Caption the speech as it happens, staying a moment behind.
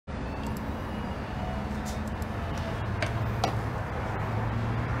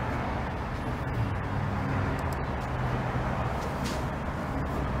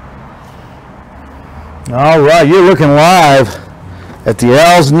All right, you're looking live at the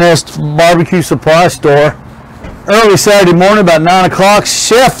Owl's Nest Barbecue Supply Store. Early Saturday morning, about 9 o'clock.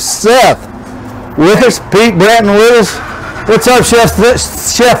 Chef Seth with us, Pete Bratton with us. What's up, Chef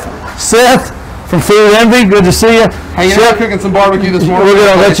Seth from Food Envy? Good to see you. Hey, you're cooking some barbecue this morning. We're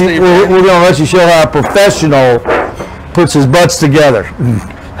gonna let you show how a professional puts his butts together.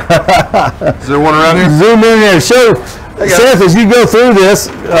 Is there one around here? Zoom in there. Show Seth as you go through this.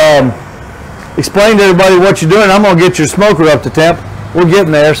 Explain to everybody what you're doing. I'm going to get your smoker up to temp. We're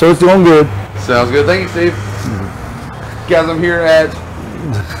getting there, so it's doing good. Sounds good. Thank you, Steve. Guys, I'm here at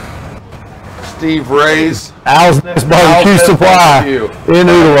Steve Ray's Owl's Nest Barbecue Supply in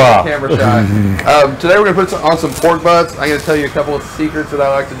Ooltewah. Camera shy. Today we're going to put on some pork butts. I'm going to tell you a couple of secrets that I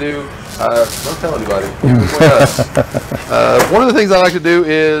like to do. Don't tell anybody. One of the things I like to do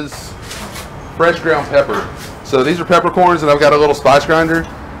is fresh ground pepper. So these are peppercorns, and I've got a little spice grinder.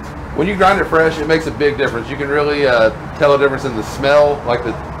 When you grind it fresh, it makes a big difference. You can really tell a difference in the smell, like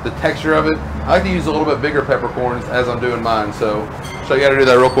the texture of it. I like to use a little bit bigger peppercorns as I'm doing mine, so I'll show you how to do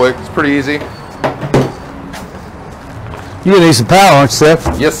that real quick. It's pretty easy. You need some power, aren't you,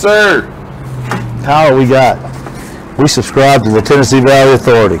 Seth? Yes, sir. Power we got. We subscribe to the Tennessee Valley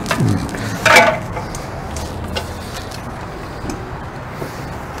Authority.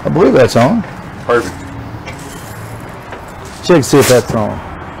 I believe that's on. Perfect. Check and see if that's on.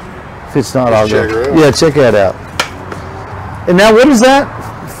 If it's not, I'll go. Yeah, check that out. And now, what is that?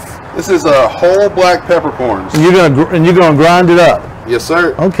 This is a whole black peppercorns. And you're gonna grind it up. Yes,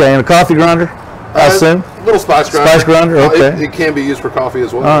 sir. Okay, and a coffee grinder, I assume. Little spice grinder. Spice grinder. Okay. It can be used for coffee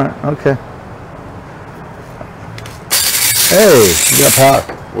as well. All right. Okay. Hey, we got power.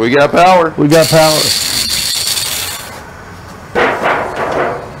 We got power. We got power.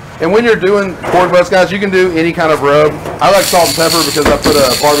 And when you're doing pork butts, guys, you can do any kind of rub. I like salt and pepper because I put a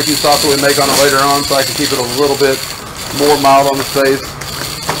barbecue sauce that we make on it later on, so I can keep it a little bit more mild on the face.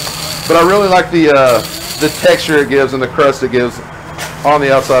 But I really like the texture it gives and the crust it gives on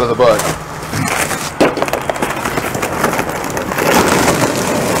the outside of the butt.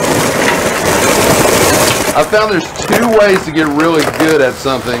 I found there's two ways to get really good at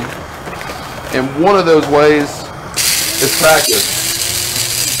something, and one of those ways is practice.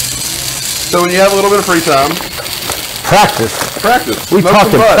 So when you have a little bit of free time, practice. We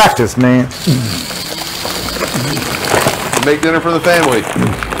talking practice, man. Make dinner for the family.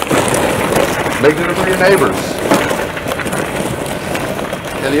 Make dinner for your neighbors.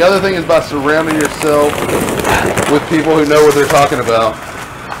 And the other thing is by surrounding yourself with people who know what they're talking about.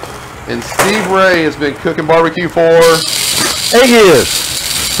 And Steve Ray has been cooking barbecue for 8 years.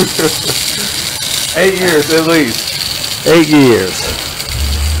 8 years at least. 8 years.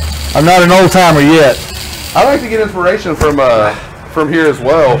 I'm not an old timer yet. I like to get inspiration from here as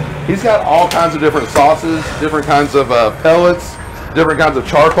well. He's got all kinds of different sauces, different kinds of pellets, different kinds of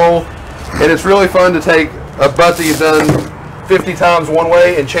charcoal, and it's really fun to take a butt that you've done 50 times one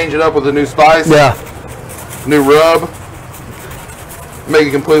way and change it up with a new spice, new rub, make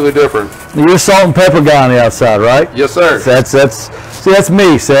it completely different. You're a salt and pepper guy on the outside, right? Yes, sir. That's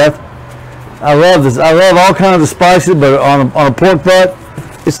me, Seth. I love this. I love all kinds of spices, but on a pork butt,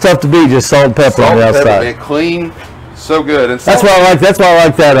 it's tough to beat just salt and pepper on the outside. Salt and pepper, clean, so good. And that's why I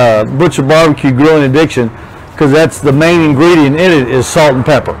like that Butcher Barbecue Grilling Addiction, because that's the main ingredient in it is salt and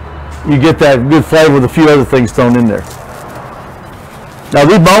pepper. You get that good flavor with a few other things thrown in there. Now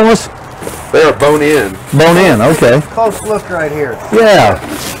these boneless? They are bone in. Bone in, okay. Close look right here. Yeah.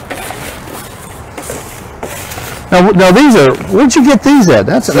 Now these are, where'd you get these at?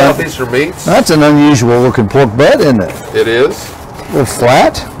 That's Southeastern Meats. That's an unusual looking pork butt, isn't it? It is. A little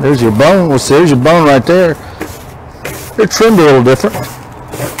flat. There's your bone. Well, see, there's your bone right there. They're trimmed a little different.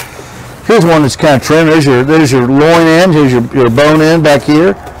 Here's one that's kind of trimmed. There's your loin end. Here's your bone end back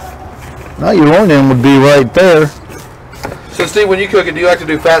here. Now your loin end would be right there. So Steve, when you cook it, do you like to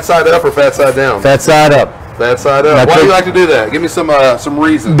do fat side up or fat side down? Fat side up. Fat side up. Why do you like to do that? Give me some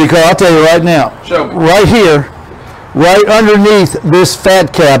reasons. Because I'll tell you right now. Show me. Right here, right underneath this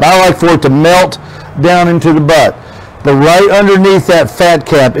fat cap, I like for it to melt down into the butt. But right underneath that fat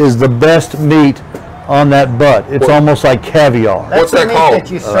cap is the best meat on that butt. It's almost like caviar. What's that called?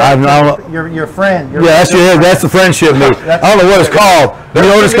 That you serve your friend. That's the friendship meat. I don't know what it's called. You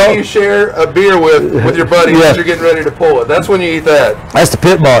know what it's called? You share a beer with your buddy as you're getting ready to pull it. That's when you eat that. That's the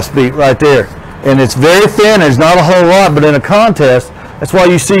pit boss meat right there. And it's very thin. There's not a whole lot, but in a contest, that's why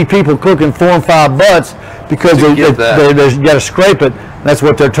you see people cooking 4 and 5 butts, because you got to scrape it. That's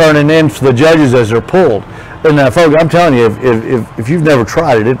what they're turning in for the judges as they're pulled. And folks, I'm telling you, if you've never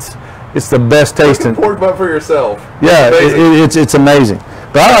tried it, it's the best tasting pork butt for yourself. Yeah, it's amazing.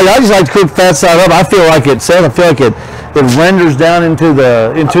 But I just like to cook fat side up. I feel like it, Seth, I feel like it renders down into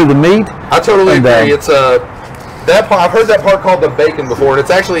the meat. I totally agree. It's that part, I've heard that part called the bacon before, and it's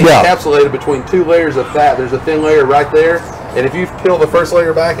actually encapsulated between 2 layers of fat. There's a thin layer right there, and if you peel the first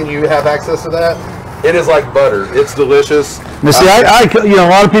layer back and you have access to that, it is like butter. It's delicious. Now, see, a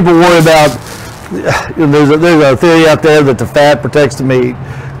lot of people worry about. There's a theory out there that the fat protects the meat,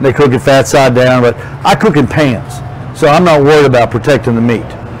 and they cook it fat side down. But I cook in pans, so I'm not worried about protecting the meat.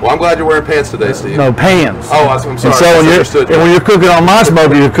 Well, I'm glad you're wearing pants today, Steve. No, pans. Oh, I'm sorry. And so when you're cooking on my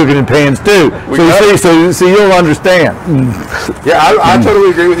smoker, you're cooking in pans too. So you'll understand. Yeah, I totally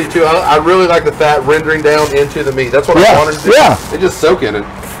agree with you too. I really like the fat rendering down into the meat. That's what I wanted to do. Yeah. They just soak in it.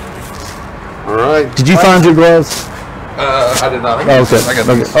 All right. Did you find your gloves? I did not.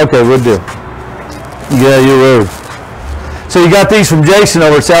 Okay, we'll do. Yeah, you will. So you got these from Jason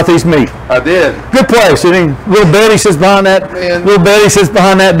over at Southeast Meat. I did. Good place. Little Betty sits behind that. Man. Little Betty sits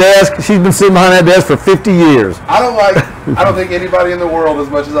behind that desk. She's been sitting behind that desk for 50 years. I don't think anybody in the world as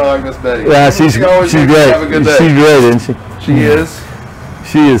much as I like Miss Betty. Yeah, she's great. Have a good day. She's great, isn't she? She is.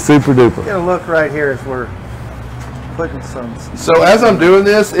 She is super duper. Get a look right here as we're putting some. So as I'm doing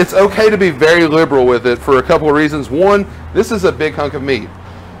this, it's okay to be very liberal with it for a couple of reasons. One, this is a big hunk of meat,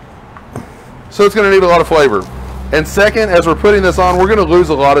 so it's going to need a lot of flavor. And second, as we're putting this on, we're going to lose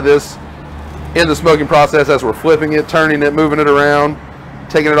a lot of this in the smoking process as we're flipping it, turning it, moving it around,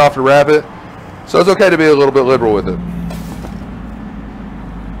 taking it off to wrap it. So it's okay to be a little bit liberal with it.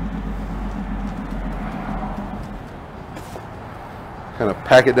 Kind of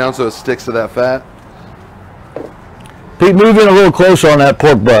pack it down so it sticks to that fat. Pete, move in a little closer on that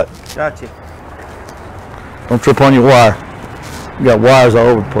pork butt. Gotcha. Don't trip on your wire. You got wires all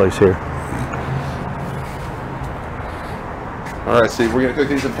over the place here. All right, Steve, we're going to cook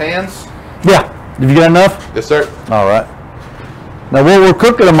these in pans? Yeah. Have you got enough? Yes, sir. All right. Now, what we're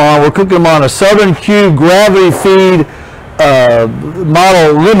cooking them on a Southern Q gravity feed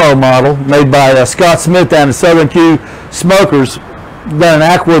limo model made by Scott Smith down at Southern Q Smokers down in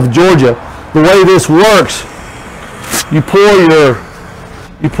Ackworth, Georgia. The way this works, you pour your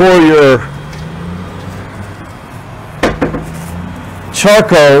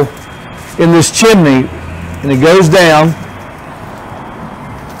charcoal in this chimney, and it goes down.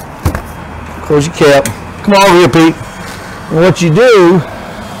 Close your cap. Come on over here, Pete. And what you do,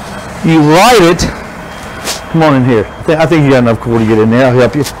 you light it. Come on in here. I think you got enough core to get in there. I'll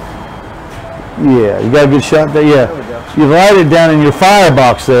help you. Yeah, you got a good shot there? Yeah. You light it down in your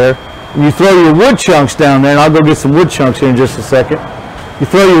firebox there, and you throw your wood chunks down there, and I'll go get some wood chunks here in just a second. You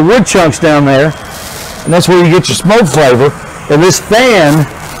throw your wood chunks down there, and that's where you get your smoke flavor. And this fan,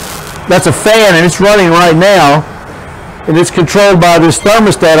 that's a fan, and it's running right now. And it's controlled by this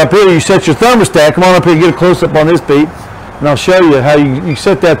thermostat up here. You set your thermostat. Come on up here and get a close-up on this, Pete. And I'll show you how you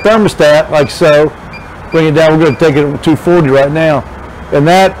set that thermostat like so. Bring it down. We're going to take it to 240 right now. And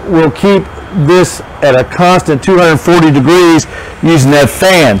that will keep this at a constant 240 degrees using that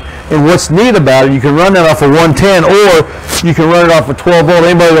fan. And what's neat about it, you can run that off of 110 or you can run it off of 12 volt.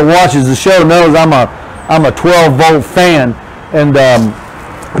 Anybody that watches the show knows I'm a 12 volt fan. And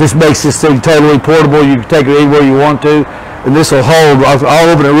this makes this thing totally portable. You can take it anywhere you want to, and this will hold. I'll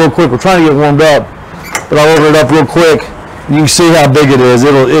open it real quick. We're trying to get warmed up, but I'll open it up real quick. You can see how big it is.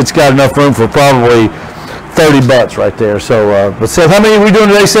 It's got enough room for probably 30 butts right there. So, but Seth, how many are we doing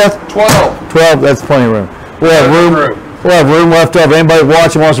today, Seth? 12. 12. That's plenty of room. We'll have room. We'll have room left over. Anybody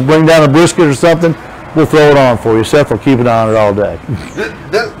watching wants to bring down a brisket or something, we'll throw it on for you. Seth will keep it on it all day.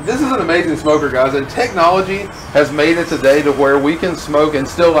 This is an amazing smoker, guys, and technology has made it today to where we can smoke and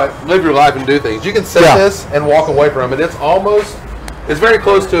still live your life and do things. You can set this and walk away from it. It's very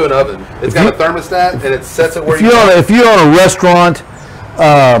close to an oven. It's got a thermostat and it sets it where you want. If you own a restaurant,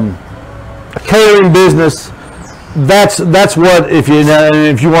 a catering business, that's what if you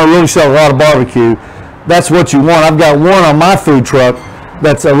want to really sell a lot of barbecue, that's what you want. I've got one on my food truck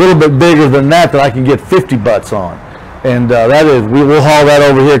that's a little bit bigger than that I can get 50 butts on. And we'll haul that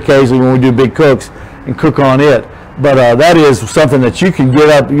over here occasionally when we do big cooks and cook on it. But that is something that you can get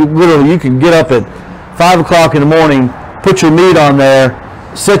up, you can get up at 5 o'clock in the morning, put your meat on there,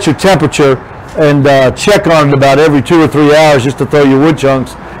 set your temperature, and check on it about every 2 or 3 hours just to throw your wood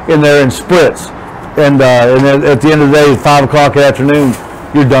chunks in there in splits. And then at the end of the day, at 5 o'clock in the afternoon,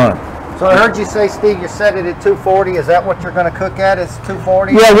 you're done. So I heard you say, Steve, you set it at 240. Is that what you're going to cook at? Is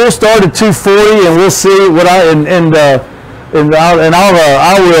 240? Yeah, we'll start at 240, and we'll see what I will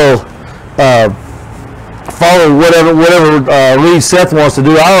follow whatever lead Seth wants to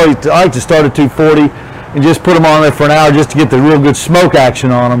do. I like to start at 240 and just put them on there for an hour just to get the real good smoke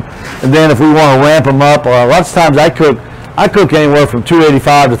action on them. And then if we want to ramp them up, lots of times I I cook anywhere from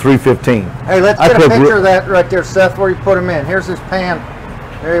 285 to 315. Hey, let's get a picture of that right there, Seth, where you put them in. Here's his pan.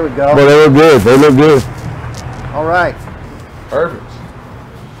 There we go. Well, they look good. They look good. All right. Perfect.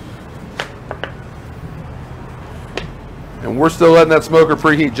 And we're still letting that smoker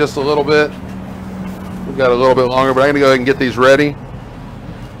preheat just a little bit. We've got a little bit longer, but I'm going to go ahead and get these ready.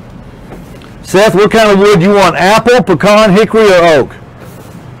 Seth, what kind of wood you want? Apple, pecan, hickory, or oak?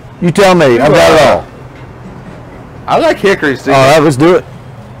 You tell me. I've got it all. I like hickory, Steve. All right, let's do it.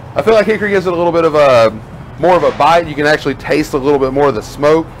 I feel like hickory gives it a little bit of a more of a bite. You can actually taste a little bit more of the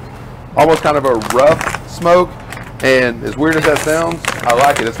smoke, almost kind of a rough smoke. And as weird as that sounds, I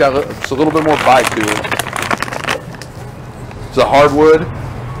like it. It's a little bit more bite to it. It's a hardwood.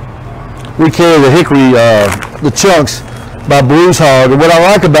 We carry the hickory, the chunks by Blues Hog. And what I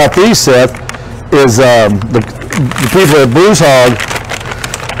like about these, Seth, is the people at Blues Hog,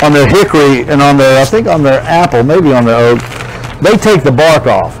 on their hickory and on their, I think on their apple, maybe on their oak, they take the bark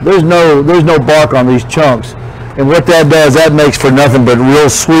off. There's no bark on these chunks. And what that does, that makes for nothing but a real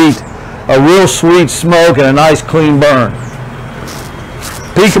sweet smoke and a nice clean burn.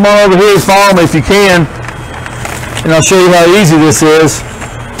 Pete, come on over here and follow me if you can. And I'll show you how easy this is.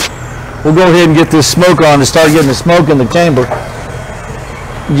 We'll go ahead and get this smoke on to start getting the smoke in the chamber.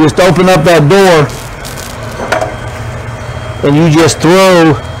 You just open up that door and you just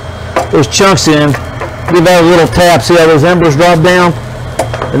throw those chunks in. Give that a little tap. See how those embers drop down?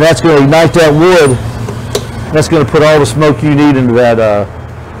 And that's going to ignite that wood. That's going to put all the smoke you need into that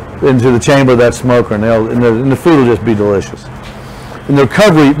into the chamber of that smoker, and the food will just be delicious. And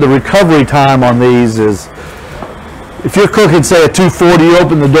the recovery time on these is, if you're cooking, say, at 240, you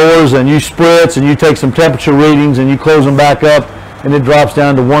open the doors and you spritz and you take some temperature readings and you close them back up and it drops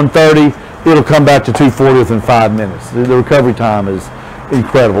down to 130, it'll come back to 240 within 5 minutes. The recovery time is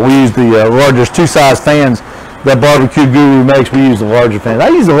incredible. We use the largest two-size fans that Barbecue Guru makes. We use the larger fan. I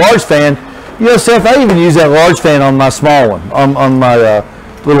use the large fan. You know, Seth, I even use that large fan on my small one, on my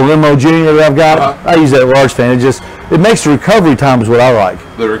little Limo Junior that I've got. I use that large fan. It makes the recovery time is what I like.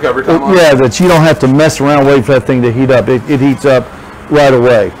 The recovery time? Yeah, that you don't have to mess around waiting for that thing to heat up. It heats up right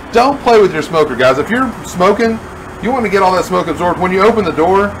away. Don't play with your smoker, guys. If you're smoking, you want to get all that smoke absorbed. When you open the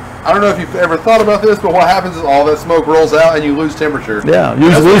door, I don't know if you've ever thought about this, but what happens is all that smoke rolls out and you lose temperature. Yeah, you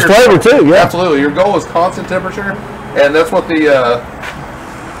lose flavor too. Yeah, absolutely. Your goal is constant temperature, and that's what the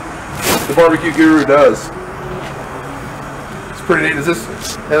Barbecue Guru does. It's pretty neat. Is this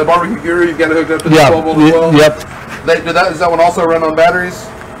and the Barbecue Guru? You've got it hooked up to the 12 volt as well. Yep. Does that one also run on batteries?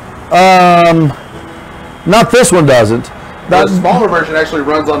 Not this one doesn't. The smaller version actually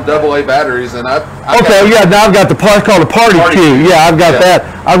runs on AA batteries, and now I've got the part called a party Q. Yeah, I've got that.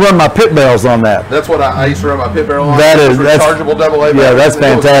 I run my pit barrels on that. That's what I used to run my pit barrel on. That's rechargeable AA batteries. Yeah, that's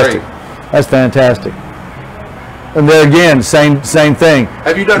fantastic. That's fantastic. And there again, same thing.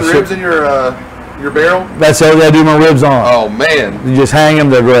 Have you done ribs in your barrel? That's all I do my ribs on. Oh man! You just hang them.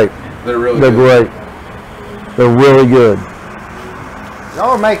 They're great. They're really good. They're great. They're really good.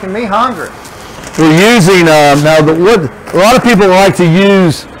 Y'all are making me hungry. We're using now what a lot of people like to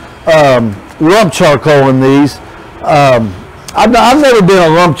use lump charcoal in these. I've never been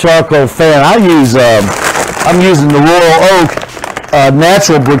a lump charcoal fan. I'm using the Royal Oak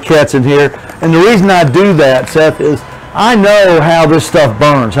natural briquettes in here, and the reason I do that, Seth, is I know how this stuff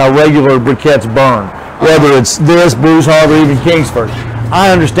burns, how regular briquettes burn, whether it's this, Blues Hog, or even Kingsford. I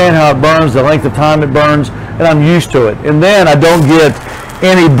understand how it burns, the length of time it burns, and I'm used to it. And then I don't get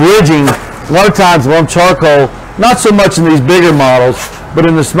any bridging. A lot of times lump charcoal, not so much in these bigger models, but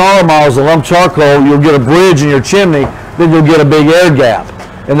in the smaller models, the lump charcoal, you'll get a bridge in your chimney, then you'll get a big air gap.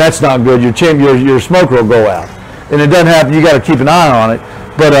 And that's not good. Your smoker will go out. And it doesn't happen, you got to keep an eye on it.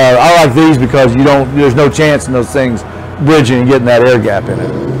 But I like these because there's no chance in those things bridging and getting that air gap in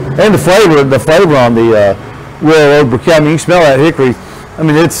it. And the flavor on the Royal Oak briquette, I mean, you smell that hickory. I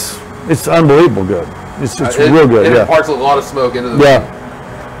mean, it's unbelievable good. It's real good. It yeah. imparts a lot of smoke into the yeah.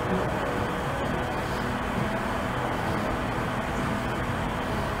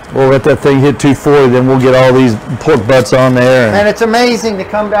 We'll let that thing hit 240, then we'll get all these pork butts on there. And it's amazing to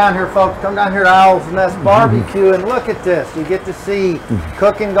come down here, folks. Come down here to Owl's Nest Barbecue and look at this. You get to see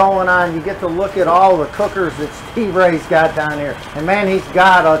cooking going on. You get to look at all the cookers that Steve Ray's got down here. And man, he's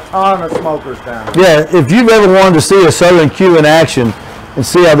got a ton of smokers down here. Yeah, if you've ever wanted to see a Southern Q in action and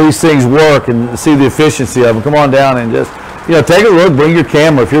see how these things work and see the efficiency of them, come on down and just, take a look, bring your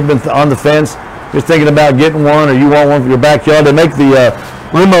camera. If you've been on the fence, you're thinking about getting one or you want one for your backyard, they make the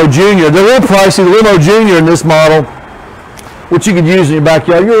Limo Junior. They're a little pricey. The Limo Junior in this model, which you could use in your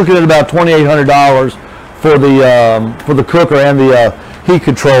backyard, you're looking at about $2,800 for the cooker and the heat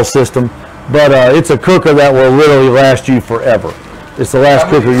control system. but it's a cooker that will literally last you forever. It's the last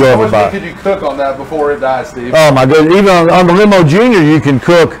cooker you'll ever buy. How much meat could you cook on that before it dies, Steve? Oh my goodness! Even on the Limo Junior, you can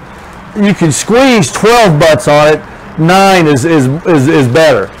cook. You can squeeze 12 butts on it. 9 is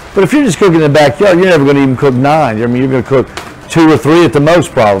better. But if you're just cooking in the backyard, you're never going to even cook 9. I mean, you're going to cook 2 or 3 at the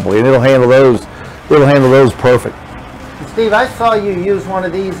most probably, and it'll handle those. It'll handle those perfect. Steve, I saw you use one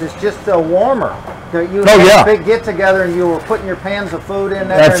of these as just a warmer. You had a big get together and you were putting your pans of food in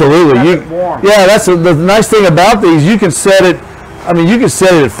there. Absolutely. And warm. Yeah, that's the nice thing about these. You can set it. I mean, you can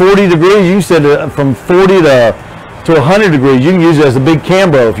set it at 40 degrees. You can set it from 40 to 100 degrees. You can use it as a big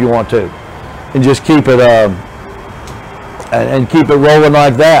Cambro if you want to, and just keep it and keep it rolling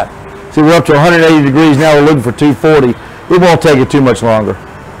like that. See, we're up to 180 degrees now. We're looking for 240. It won't take it too much longer.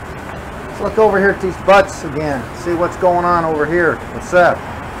 Let's look over here at these butts again. See what's going on over here with Seth.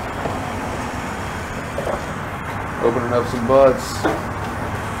 Opening up some butts.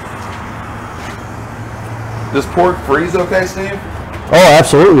 Does pork freeze okay, Steve? Oh,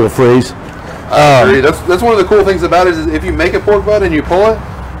 absolutely, it'll freeze. I agree. That's one of the cool things about it is if you make a pork butt and you pull it,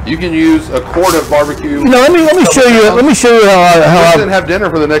 you can use a quart of barbecue. You know, let me show you. Let me show you how I didn't have dinner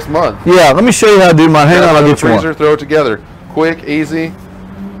for the next month. Yeah, let me show you how to do mine. Hang on, I'll get you one. Throw it together, quick, easy.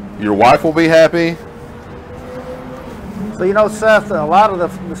 Your wife will be happy. So you know, Seth, a lot of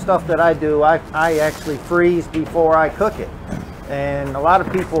the stuff that I do, I actually freeze before I cook it. And a lot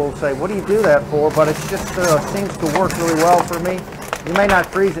of people say, what do you do that for? But it's just seems to work really well for me. You may not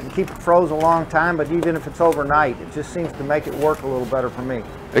freeze it and keep it frozen a long time, but even if it's overnight, it just seems to make it work a little better for me.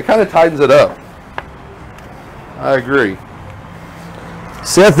 It kind of tightens it up. I agree.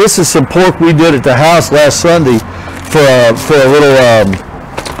 Seth, this is some pork we did at the house last Sunday for a little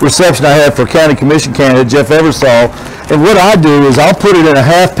reception I had for County Commission candidate Jeff Eversole. And what I do is I'll put it in a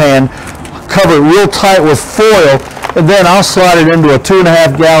half pan, cover it real tight with foil, and then I'll slide it into a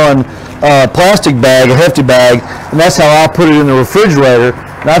 2.5 gallon plastic bag, a hefty bag, and that's how I'll put it in the refrigerator.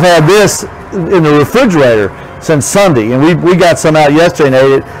 And I've had this in the refrigerator since Sunday, and we got some out yesterday and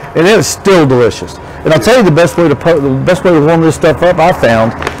ate it, and it was still delicious. And I'll tell you the best way to warm this stuff up I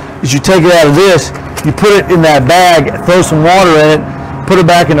found is you take it out of this, you put it in that bag, throw some water in it, put it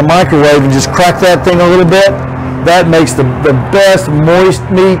back in the microwave, and just crack that thing a little bit. That makes the best moist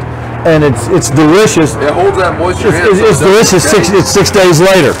meat, and it's delicious. It holds that moisture. It's delicious. It's 6 days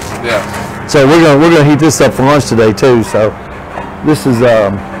later. Yeah. So we're gonna heat this up for lunch today too. So this is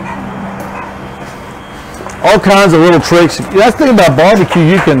all kinds of little tricks. That's the thing about barbecue.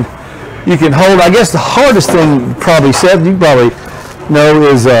 You can hold. I guess the hardest thing, probably, Seth, you probably know,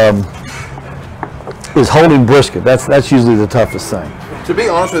 is holding brisket. That's usually the toughest thing. To be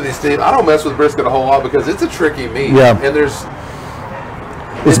honest with you, Steve, I don't mess with brisket a whole lot because it's a tricky meat. Yeah. And it's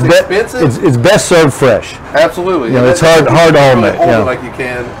expensive. It's best served fresh. Absolutely. You know, it's hard to hold it. Hold it like you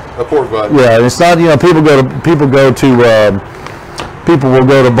can a pork butt. Yeah, and it's not. You know, people will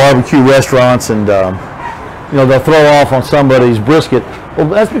go to barbecue restaurants and you know, they'll throw off on somebody's brisket. Well,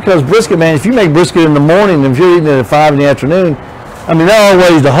 that's because brisket, man. If you make brisket in the morning, if you're eating it at 5 in the afternoon, I mean, there are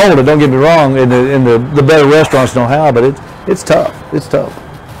ways to hold it. Don't get me wrong. And the better restaurants know how, but it's tough. It's tough.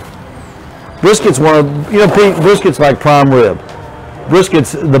 Brisket's Pete, brisket's like prime rib.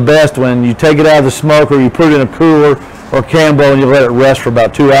 Brisket's the best when you take it out of the smoker, you put it in a cooler or Cambro, and you let it rest for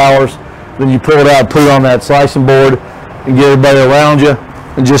about 2 hours. Then you pull it out, put it on that slicing board, and get everybody around you,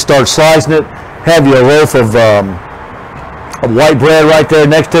 and just start slicing it. Have you a loaf of white bread right there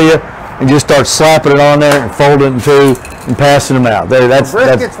next to you, and just start slapping it on there and folding it in two and passing them out. That's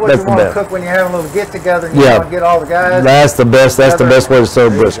brisket's what you want to best. cook when you have a little get together and you want to get all the guys. That's the best. That's the best way to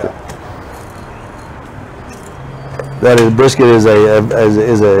serve brisket. Brisket is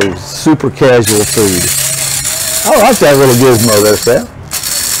a super casual food. I like that little gizmo there, Seth.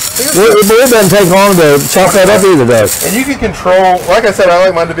 It doesn't take long to chop that up either, does. And you can control, like I said, I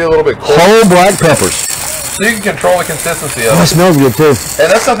like mine to be a little bit cold. Whole black peppers. So you can control the consistency of it. Oh, it smells good too. And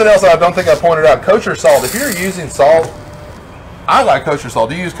that's something else that I don't think I pointed out. Kosher salt. If you're using salt, I like kosher salt.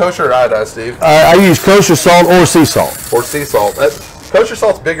 Do you use kosher or iodized, Steve? I use kosher salt or sea salt. Or sea salt. Kosher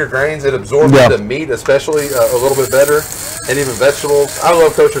salt's bigger grains. It absorbs into meat, especially a little bit better, and even vegetables. I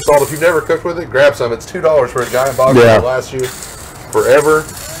love kosher salt. If you've never cooked with it, grab some. It's $2 for a giant box. It'll last you forever,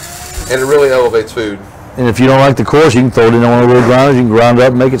 and it really elevates food. And if you don't like the coarse, you can throw it in one of the little grinders. You can grind it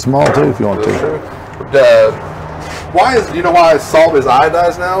up and make it small too if you want to. Do you know why salt is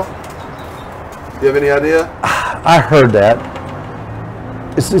iodized now? Do you have any idea? I heard that.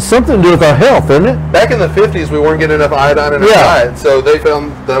 It's something to do with our health, isn't it? Back in the 50s, we weren't getting enough iodine in our diet, so they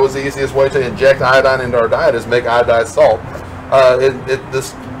found that was the easiest way to inject iodine into our diet is make iodized salt.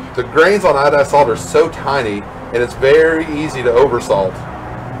 The grains on iodized salt are so tiny, and it's very easy to oversalt.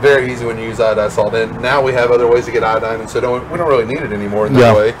 very easy when you use iodized salt. And now we have other ways to get iodine, and so we don't really need it anymore in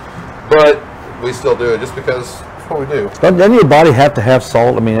that way. But we still do it just because that's what we do. Doesn't your body have to have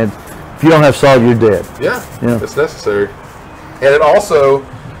salt? I mean, if you don't have salt, you're dead. Yeah, it's necessary. And it also,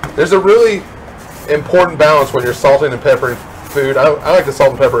 there's a really important balance when you're salting and peppering food. I like to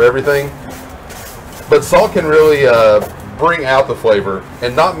salt and pepper everything, but salt can really bring out the flavor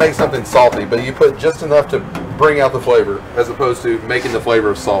and not make something salty, but you put just enough to bring out the flavor as opposed to making the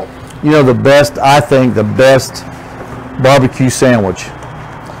flavor of salt. You know, I think the best barbecue sandwich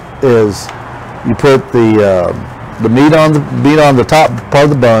is you put the meat on the top part of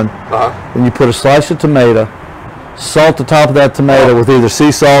the bun, and you put a slice of tomato, salt the top of that tomato with either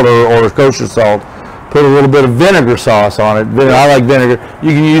sea salt or kosher salt, put a little bit of vinegar sauce on it. I like vinegar.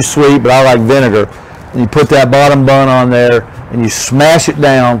 You can use sweet, but I like vinegar. And you put that bottom bun on there, and you smash it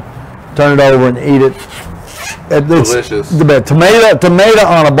down, turn it over, and eat it. It's delicious. The best. Tomato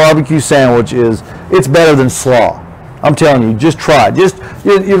on a barbecue sandwich it's better than slaw. I'm telling you, just try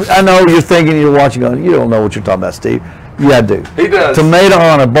it. I know you're thinking, you're watching, going, you don't know what you're talking about, Steve. Yeah, I do. He does. Tomato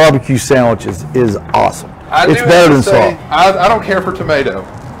on a barbecue sandwich is awesome. It's better than slaw. I don't care for tomato,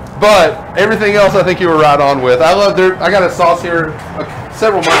 but everything else I think you were right on with. I got a sauce here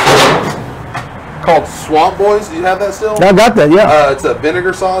several months ago called Swamp Boys. Do you have that still? I got that, yeah. It's a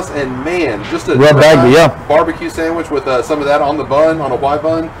vinegar sauce, and man, just a barbecue sandwich with some of that on the bun, on a white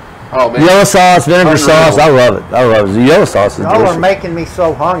bun. Oh man. Yellow sauce, vinegar sauce, I love it. The yellow sauce is delicious. Y'all are making me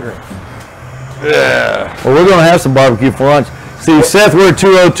so hungry. Yeah. Well, we're going to have some barbecue for lunch. See, Seth, we're at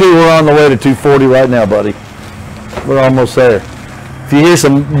 202. We're on the way to 240 right now, buddy. We're almost there. If you hear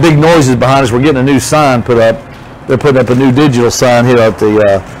some big noises behind us, we're getting a new sign put up. They're putting up a new digital sign here at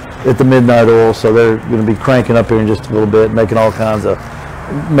the Midnight Oil, so they're going to be cranking up here in just a little bit, making all kinds of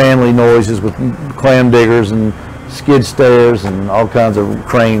manly noises with clam diggers and skid stairs and all kinds of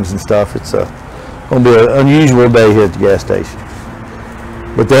cranes and stuff. It's going to be an unusual day here at the gas station.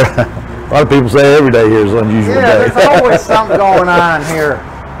 But a lot of people say every day here is an unusual day. Yeah, there's always something going on here.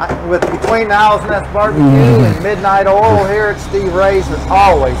 Between the Owl's Nest Barbecue and Midnight Oil here at Steve Ray's, there's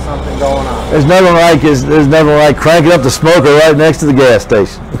always something going on. There's nothing like cranking up the smoker right next to the gas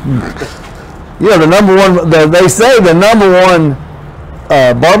station. The number one. They say the number one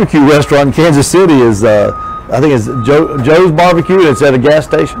barbecue restaurant in Kansas City is I think it's Joe's Barbecue. It's at a gas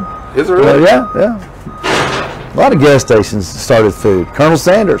station. Is it really? Yeah. A lot of gas stations started food. Colonel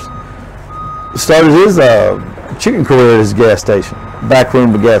Sanders started his chicken career at his gas station, back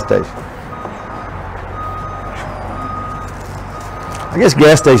room of a gas station. I guess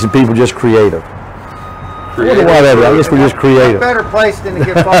gas station people are just creative. I guess we're just creative. What better place than to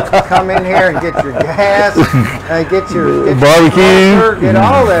get folks to come in here and get your gas, get your barbecue, get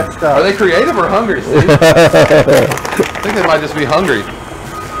all that stuff. Are they creative or hungry, Steve? I think they might just be hungry.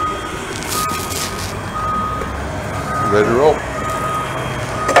 Ready to roll.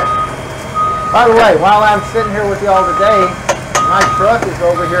 By the way, while I'm sitting here with y'all today, my truck is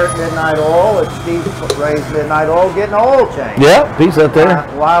over here at Midnight Oil at Steve Ray's Midnight Oil getting an oil change. Yeah, he's out there.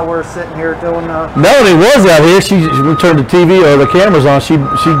 While we're sitting here doing Melanie was out here. She turned the TV or the cameras on. She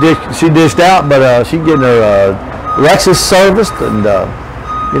dished out, but she's getting her Lexus serviced, and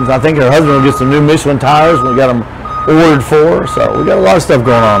I think her husband will get some new Michelin tires. We got them ordered for her, so we got a lot of stuff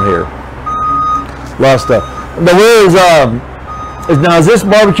going on here. A lot of stuff. But is this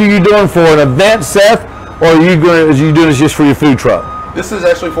barbecue you doing for an event, Seth, or are you doing this just for your food truck? This is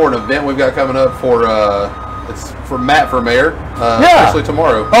actually for an event we've got coming up for it's for Matt for mayor. Actually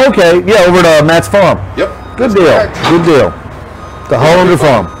tomorrow. Okay, yeah, over at Matt's farm. Yep. Good deal. Correct. Good deal. The Hollander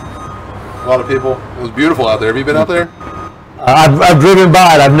farm. A lot of people. It was beautiful out there. Have you been out there? I've driven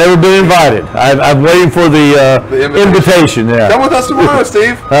by it. I've never been invited. I'm waiting for the invitation. Yeah. Come with us tomorrow,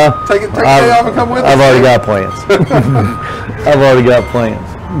 Steve. Take a day off and come with us. I've already got plans. I've already got plans.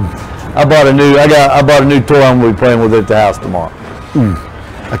 I bought a new toy I'm going to be playing with at the house tomorrow.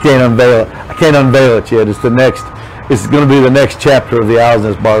 I can't unveil it yet. It's going to be the next chapter of the Owl's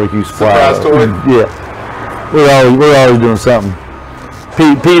Nest Barbecue Supply. Surprise toy. Yeah. We're always doing something.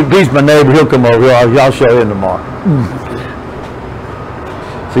 Pete's my neighbor. He'll come over. I'll show him tomorrow.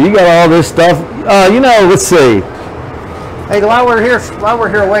 So you got all this stuff. Let's see. Hey, while we're here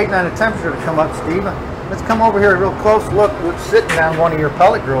waiting on the temperature to come up, Steve, let's come over here a real close look. We're sitting on one of your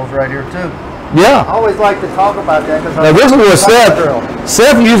pellet grills right here too. Yeah. I always like to talk about that because now this is what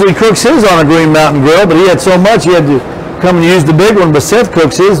Seth usually cooks his on a Green Mountain grill, but he had so much he had to come and use the big one. But Seth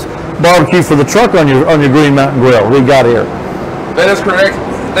cooks his barbecue for the truck on your Green Mountain grill we got here. That is correct.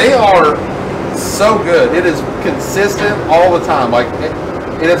 They are so good. It is consistent all the time.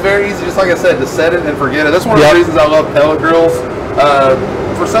 And it's very easy, just like I said, to set it and forget it. That's one of the reasons I love pellet grills.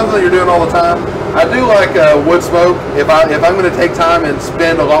 for something that you're doing all the time, I do like wood smoke if I'm going to take time and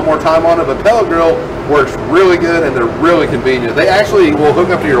spend a lot more time on it. But pellet grill works really good and they're really convenient. They actually will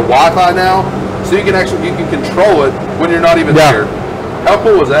hook up to your Wi-Fi now, so you can control it when you're not even there. How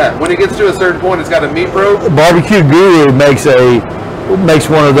cool is that? When it gets to a certain point, it's got a meat probe. Barbecue Guru makes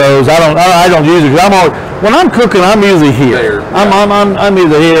one of those. I don't use it because when I'm cooking, I'm usually here. I'm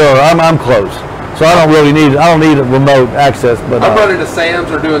either here or I'm close. So I don't need a remote access. But I'm running to Sam's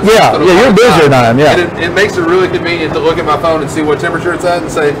or doing something. You're busier than I am. Yeah. And it makes it really convenient to look at my phone and see what temperature it's at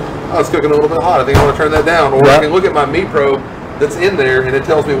and say, oh, it's cooking a little bit hot. I think I want to turn that down. Or I can look at my meat probe that's in there and it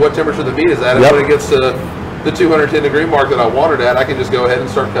tells me what temperature the meat is at. And when it gets to the 210 degree mark that I want it at, I can just go ahead and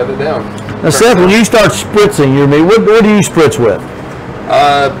start cutting it down. Now, Seth, when you start spritzing your meat, what do you spritz with?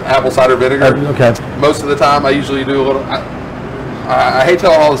 Apple cider vinegar. Okay. Most of the time, I usually do a little. I hate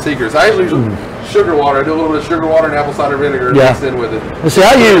telling all the secrets. I usually sugar water. I do a little bit of sugar water and apple cider vinegar mixed in with it. Well, see,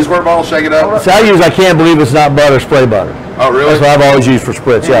 I use squirt bottle, shake it up. See, I can't believe it's not butter, spray butter. Oh, really? That's what I've always used for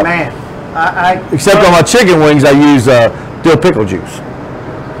spritz. Yeah. Man, Except on my chicken wings, I use dill pickle juice.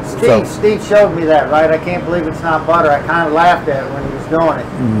 Steve showed me that, right? I can't believe it's not butter. I kind of laughed at it when he was doing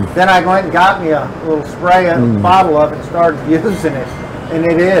it. Then I went and got me a little spray, a bottle of it, and started using it. And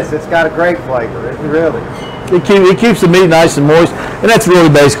it is. It's got a great flavor. It really. It keeps the meat nice and moist, and that's really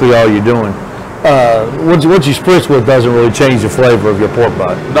basically all you're doing. What you spritz with doesn't really change the flavor of your pork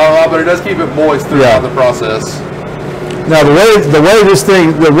butt. No, but it does keep it moist throughout the process. Now the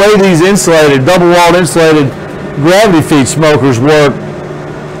way these insulated, double-walled insulated gravity feed smokers work,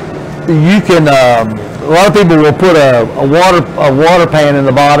 you can. A lot of people will put a water pan in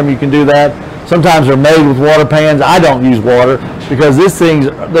the bottom. You can do that. Sometimes they're made with water pans. I don't use water because these things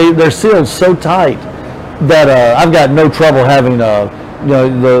they're sealed so tight that I've got no trouble having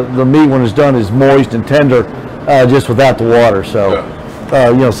the meat when it's done is moist and tender just without the water. So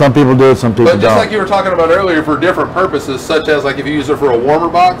some people do it, some people don't. But just like you were talking about earlier, for different purposes, such as like if you use it for a warmer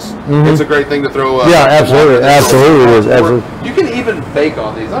box, it's a great thing to throw. Absolutely it is. Absolutely. You can even bake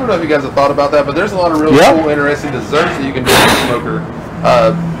on these. I don't know if you guys have thought about that, but there's a lot of really cool, interesting desserts that you can do with the smoker.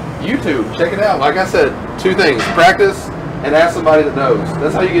 YouTube, check it out. Like I said, 2 things: practice and ask somebody that knows.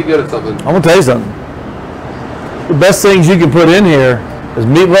 That's how you get good at something. I'm gonna tell you something. The best things you can put in here is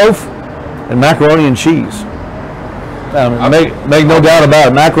meatloaf and macaroni and cheese. Make no doubt about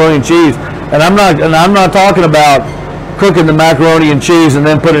it, macaroni and cheese. And I'm not talking about cooking the macaroni and cheese and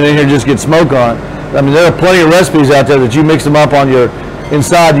then putting it in here and just get smoke on it. I mean, there are plenty of recipes out there that you mix them up on your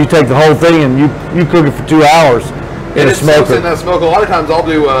inside. You take the whole thing and you cook it for 2 hours in a smoker. In that smoke. A lot of times I'll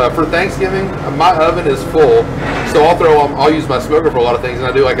do for Thanksgiving. My oven is full, so I'll use my smoker for a lot of things, and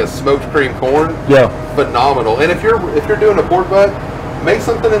I do like a smoked cream corn. Yeah, phenomenal. And if you're doing a pork butt, make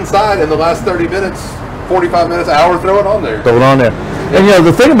something inside in the last 30 minutes. 45 minutes, hour, throw it on there. Throw it on there. And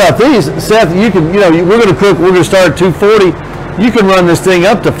the thing about these, Seth, you can, we're going to start at 240. You can run this thing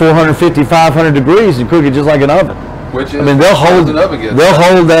up to 450, 500 degrees and cook it just like an oven. Which is, they'll hold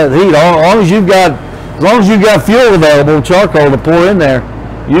that heat. As long as you've got fuel available, charcoal to pour in there,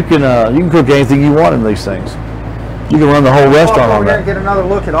 you can cook anything you want in these things. You can run the whole restaurant on that. We're going to get another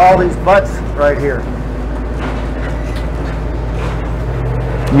look at all these butts right here.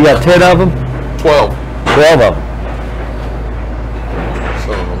 You got 10 of them? 12. 12 of them.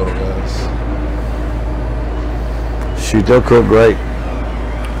 Some of the little guys. Shoot, they'll cook great.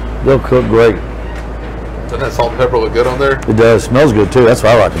 They'll cook great. Doesn't that salt and pepper look good on there? It does. It smells good too. That's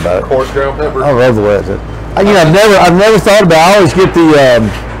what I like about it. Coarse ground pepper. I love the way it's. I've never thought about. I always get the.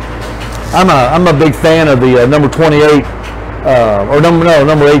 I'm a big fan of the number 28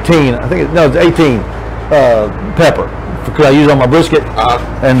 number 18. I think it's 18 pepper. Because I use it on my brisket,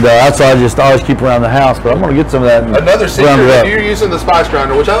 and that's why I just always keep around the house. But I'm going to get some of that. Another secret, if you're using the spice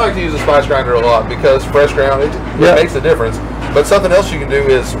grinder, which I like to use the spice grinder a lot because fresh ground, it makes a difference. But something else you can do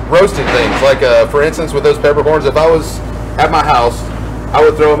is roasting things. Like, for instance, with those peppercorns, if I was at my house, I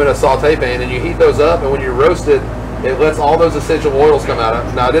would throw them in a saute pan, and you heat those up, and when you roast it, it lets all those essential oils come out.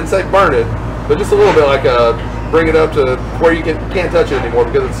 Now, I didn't say burn it, but just a little bit, like bring it up to where you can't touch it anymore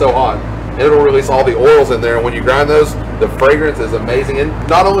because it's so hot. And it'll release all the oils in there, and when you grind those, the fragrance is amazing. And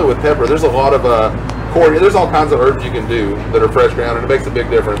not only with pepper, there's a lot of there's all kinds of herbs you can do that are fresh ground, and it makes a big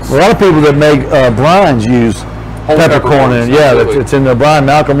difference. A lot of people that make brines use peppercorn in it. Yeah, it's in the brine.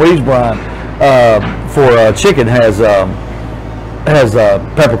 Malcolm Reed's brine for chicken has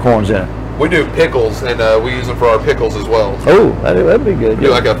peppercorns in it. We do pickles, and we use them for our pickles as well. Oh, that'd be good. We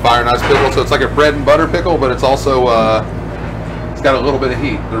do like a fire and ice pickle, so it's like a bread and butter pickle, but it's also it's got a little bit of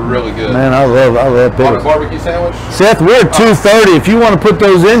heat. They're really good. Man, I love pickles. On a barbecue sandwich? Seth, we're at 2:30. If you want to put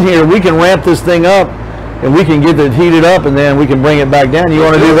those in here, we can ramp this thing up and we can get it heated up, and then we can bring it back down. You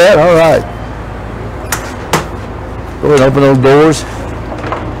want to do that? All right. Go ahead and open those doors.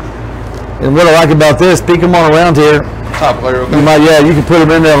 And what I like about this, peek them on around here. Top layer, okay. You can put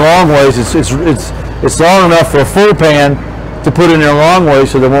them in there long ways. It's long enough for a full pan to put in there long ways,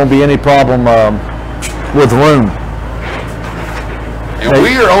 so there won't be any problem with room. And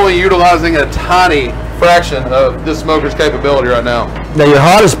we are only utilizing a tiny fraction of this smoker's capability right now. Now your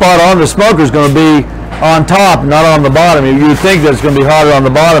hottest spot on the smoker is going to be on top, not on the bottom. You would think that it's going to be hotter on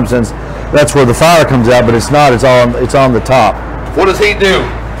the bottom since that's where the fire comes out, but it's not. It's on the top. What does he do?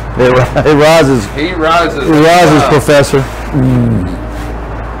 It rises. He rises. It rises, Professor.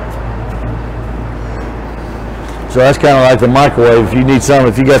 So that's kind of like the microwave. If you need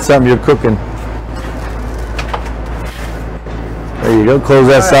something, if you got something you're cooking. There you go. Close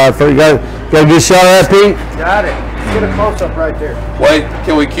that side first. You got a good shot of that, Pete? Got it. Get a close-up right there. Wait,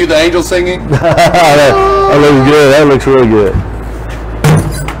 can we cue the angel singing? that looks good. That looks really good.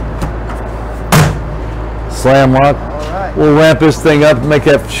 Slam lock. All right. We'll ramp this thing up, make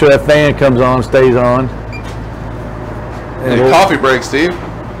sure that fan comes on, stays on. And coffee break, Steve.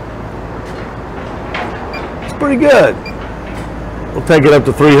 It's pretty good. We'll take it up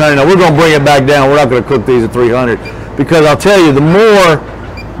to 300. Now we're going to bring it back down. We're not going to cook these at 300 because I'll tell you, the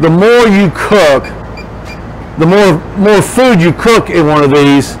more you cook, the more food you cook in one of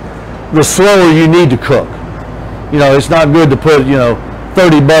these, the slower you need to cook. You know, it's not good to put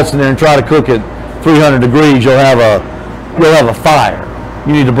 30 butts in there and try to cook it 300 degrees. You'll have a fire.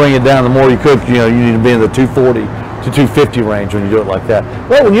 You need to bring it down. The more you cook, you need to be in the 240 to 250 range when you do it like that.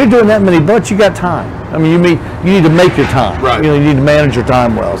 Well, when you're doing that many butts, you got time. I mean, you need to make your time. Right. You need to manage your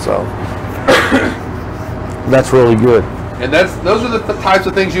time well. So that's really good. And those are the types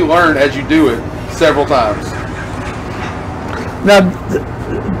of things you learn as you do it several times. Now,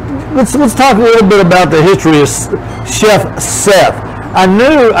 let's talk a little bit about the history of Chef Seth. I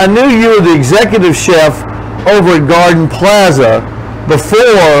knew you were the executive chef over at Garden Plaza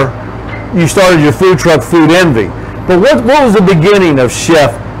before you started your food truck, Food Envy. But what was the beginning of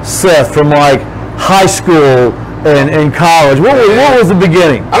Chef Seth from like high school and college? What was the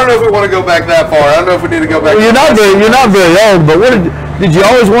beginning? I don't know if we want to go back that far. I don't know if we need to go back. Well, you're not very old, but did you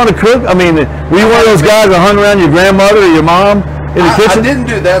always want to cook? I mean, were you one of those guys that hung around your grandmother or your mom in the kitchen? I didn't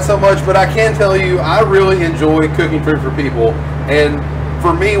do that so much, but I can tell you I really enjoy cooking food for people. And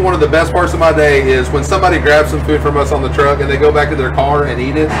for me, one of the best parts of my day is when somebody grabs some food from us on the truck and they go back to their car and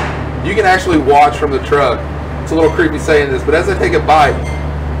eat it. You can actually watch from the truck. It's a little creepy saying this, but as they take a bite,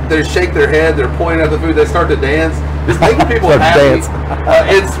 they shake their head, they're pointing at the food, they start to dance. It's making people happy.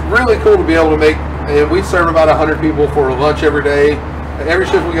 It's really cool to be able to make, and we serve about 100 people for lunch every day. Every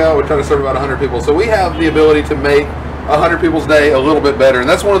shift we go, we try to serve about 100 people. So we have the ability to make 100 people's day a little bit better, and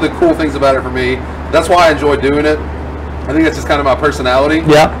that's one of the cool things about it for me. That's why I enjoy doing it. I think that's just kind of my personality.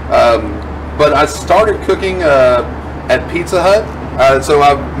 Yeah. But I started cooking at Pizza Hut, so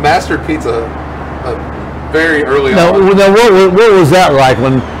I mastered pizza very early on. Now, what was that like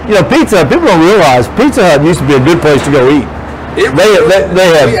when pizza? People don't realize Pizza Hut used to be a good place to go eat. We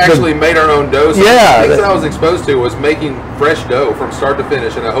actually made our own dough. So yeah. The things that I was exposed to was making fresh dough from start to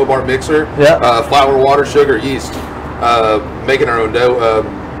finish in a Hobart mixer. Yeah. Flour, water, sugar, yeast. Making our own dough,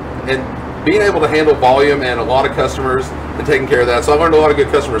 and being able to handle volume and a lot of customers and taking care of that. So I learned a lot of good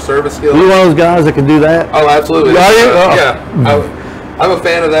customer service skills. Are you one of those guys that can do that? Oh, absolutely. Are you? Yeah. I'm a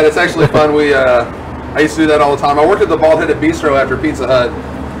fan of that. It's actually fun. I used to do that all the time. I worked at the Bald Headed Bistro after Pizza Hut,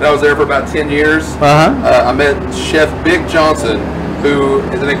 and I was there for about 10 years. I met Chef Big Johnson, who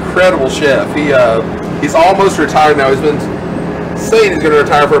is an incredible chef. He's almost retired now. He's been saying he's going to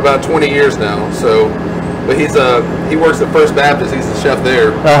retire for about 20 years now. So, but he works at First Baptist. He's the chef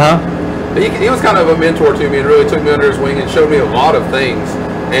there. He was kind of a mentor to me and really took me under his wing and showed me a lot of things.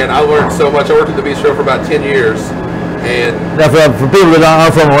 And I learned so much. I worked at the bistro for about 10 years. And now, for people that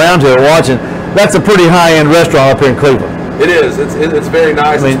aren't from around here watching, that's a pretty high-end restaurant up here in Cleveland. It is. It's very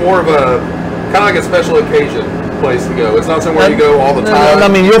nice. It's more of a kind of like a special occasion place to go. It's not somewhere you go all the time. I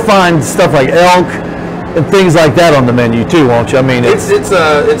mean, you'll find stuff like elk and things like that on the menu too, won't you? I mean, it's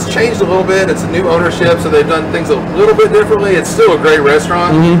changed a little bit. It's a new ownership, so they've done things a little bit differently. It's still a great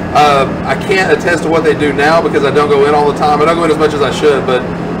restaurant. I can't attest to what they do now because I don't go in all the time. I don't go in as much as I should, but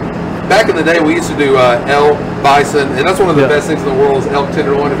back in the day, we used to do elk, bison, and that's one of the best things in the world is elk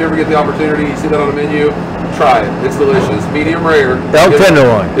tenderloin. If you ever get the opportunity, you see that on the menu, try it. It's delicious. Medium rare. Elk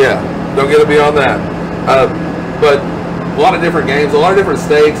tenderloin. Yeah, don't get it beyond that. But a lot of different games, a lot of different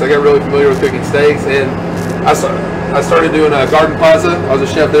steaks. I got really familiar with cooking steaks, and I started doing Garden Plaza. I was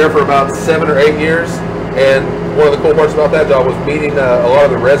a chef there for about 7 or 8 years, and one of the cool parts about that job was meeting a lot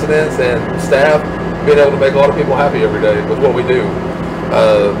of the residents and staff. being able to make a lot of people happy every day with what we do.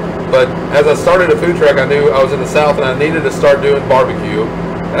 But as I started a food truck, I knew I was in the South and I needed to start doing barbecue.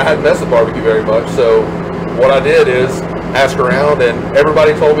 And I hadn't messed with barbecue very much, so what I did is ask around, and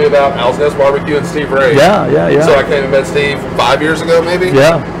everybody told me about Owl's Nest Barbecue and Steve Ray. Yeah. So I came and met Steve 5 years ago, maybe?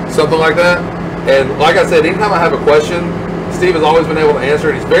 Yeah. Something like that. And like I said, anytime I have a question, Steve has always been able to answer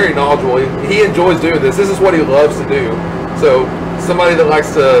it. He's very knowledgeable. He enjoys doing this. This is what he loves to do. So somebody that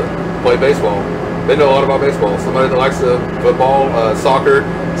likes to play baseball, they know a lot about baseball. Somebody that likes to football, soccer,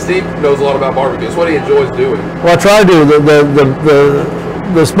 Steve knows a lot about barbecue. It's what he enjoys doing. Well, I try to do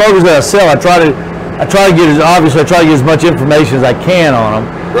the smokers that I sell. I try to get as much information as I can on them,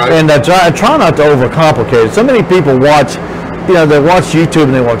 right. And I try not to overcomplicate it. So many people watch, they watch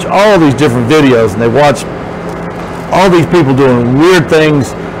YouTube and they watch all these different videos and they watch all these people doing weird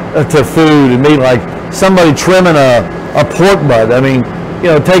things to food and meat, like somebody trimming a pork butt. I mean,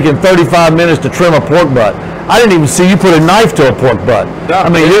 taking 35 minutes to trim a pork butt. I didn't even see you put a knife to a pork butt. No, I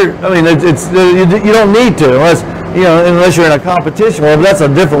mean, you don't need to unless you're in a competition. Well, that's a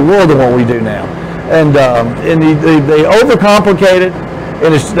different world than what we do now. And they overcomplicate it,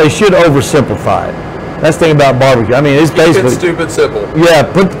 and they should oversimplify it. That's the thing about barbecue. I mean, it's basically stupid simple. Yeah,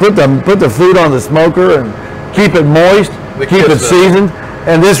 put the food on the smoker and keep it moist, keep it seasoned,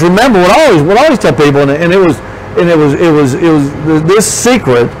 and just remember what I always tell people, this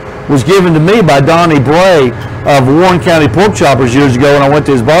secret was given to me by Donnie Bray of Warren County Pork Choppers years ago when I went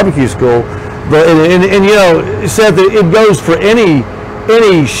to his barbecue school. Seth, it goes for any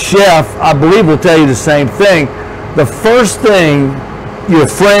chef, I believe, will tell you the same thing. The first thing your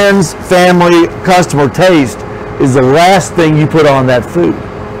friends, family, customer taste is the last thing you put on that food.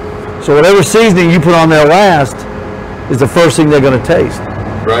 So whatever seasoning you put on there last is the first thing they're going to taste.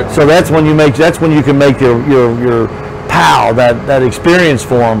 Right. So that's when you can make your POW, that experience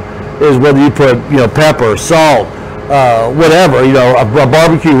for them, is whether you put pepper, salt, whatever, a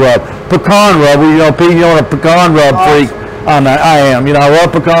barbecue rub, pecan rub. Pete, a pecan rub freak. I am. I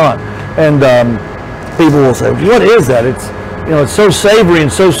love pecan, and people will say, "What is that?" It's so savory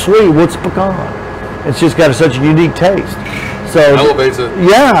and so sweet. What's pecan? It's just got such a unique taste. So elevates it.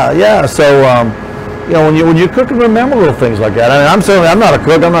 Yeah. So when you're cooking, remember little things like that. I mean, I'm not a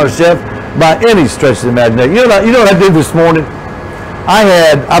cook. I'm not a chef by any stretch of the imagination. You know what I did this morning?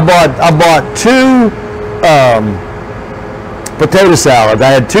 I bought two potato salads. I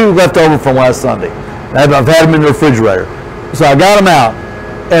had two left over from last Sunday. I've had them in the refrigerator, so I got them out.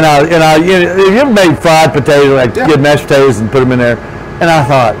 And you ever made fried potatoes, like get mashed potatoes and put them in there? And I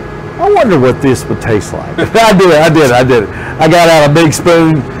thought, I wonder what this would taste like. I did it. I got out a big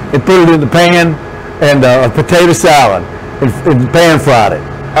spoon and put it in the pan, and a potato salad, and pan fried it.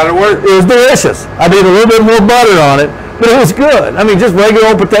 How'd it work? It was delicious. I did a little bit more butter on it, but it was good. I mean, just regular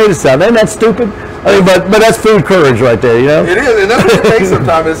old potato salad. Ain't that stupid? I mean, but that's food courage right there, It is, and that's what it takes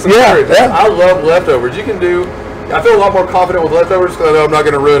sometimes. It's some courage. Yeah. I love leftovers. I feel a lot more confident with leftovers because I know I'm not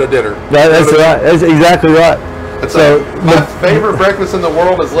going to ruin a dinner. That's right. That's exactly right. My favorite breakfast in the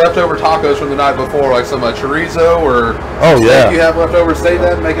world is leftover tacos from the night before, like some chorizo or steak you have leftover. Save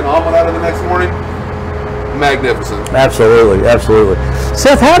that and make an omelet out of the next morning. Magnificent. Absolutely.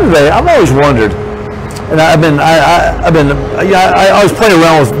 Seth, I've always wondered, and I always play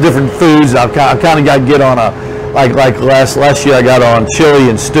around with different foods. I kind of got to get on like last year I got on chili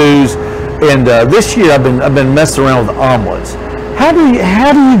and stews, and this year I've been messing around with omelets. How do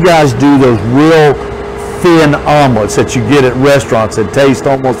you guys do those real thin omelets that you get at restaurants that taste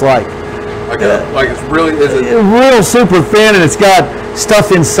almost like it's really real super thin, and it's got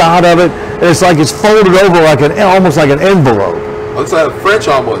stuff inside of it, and it's like it's folded over like almost like an envelope? Let's have a French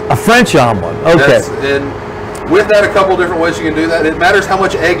omelet. A French omelet. Okay. And with that, a couple different ways you can do that. It matters how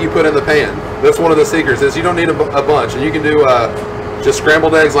much egg you put in the pan. That's one of the secrets. Is you don't need a bunch, and you can do just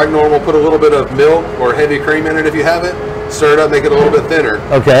scrambled eggs like normal. Put a little bit of milk or heavy cream in it if you have it. Stir it up, make it a little bit thinner.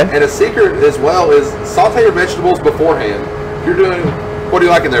 Okay. And a secret as well is saute your vegetables beforehand. If you're doing, what do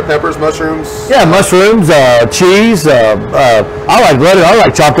you like in there? Peppers, mushrooms? Yeah, mushrooms, cheese. I like lettuce. I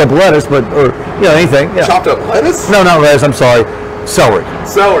like chopped up lettuce, or anything. Yeah. Chopped up lettuce? No, not lettuce. I'm sorry. Celery.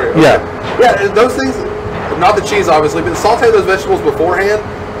 Celery. Okay. Yeah. Those things. Not the cheese, obviously, but saute those vegetables beforehand,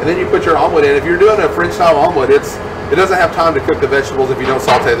 and then you put your omelet in. If you're doing a French-style omelet, it doesn't have time to cook the vegetables if you don't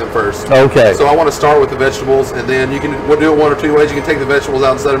saute them first. Okay. So I want to start with the vegetables, and then we'll do it one or two ways. You can take the vegetables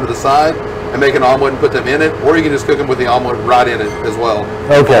out and set them to the side and make an omelet and put them in it, or you can just cook them with the omelet right in it as well.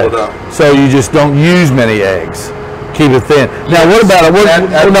 Okay. Fold it up. So you just don't use many eggs. Keep it thin. Now, what about it?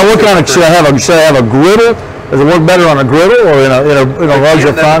 What kind of should I have? Should I have a griddle, Does it work better on a griddle or in a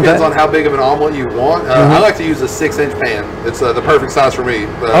larger frying pan? Depends on how big of an omelet you want. I like to use a 6-inch pan. It's the perfect size for me.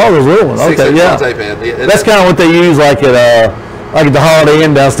 The real one. Okay, yeah. Pan. That's kind of what they use like at the Holiday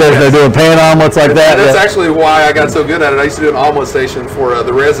Inn downstairs. Yes. They're doing pan omelets like that. And that's actually why I got so good at it. I used to do an omelet station for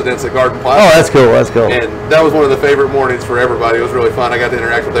the residents at Garden Plaza. Oh, that's cool. That's cool. And that was one of the favorite mornings for everybody. It was really fun. I got to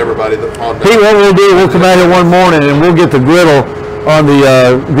interact with everybody on the. Pete, what we'll do, we'll come out here one morning and we'll get the griddle on the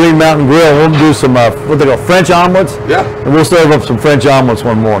Green Mountain Grill. We'll do some what they call French omelets. Yeah. And we'll serve up some French omelets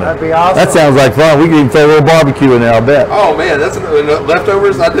one morning. That'd be awesome. That sounds like fun. We can even throw a little barbecue in there, I'll bet. Oh man, that's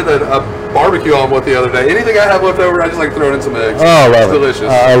leftovers. I did a barbecue omelet the other day. Anything I have left over, I just like throwing in some eggs. Oh, I love it. Delicious.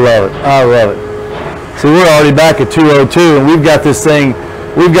 I love it. I love it. See, we're already back at 202, and we've got this thing.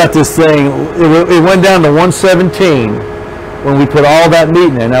 It went down to 117 when we put all that meat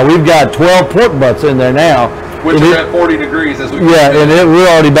in there. Now we've got 12 pork butts in there now. Which is at 40 degrees as we and we're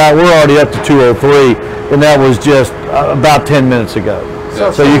already up to 203, and that was just about 10 minutes ago.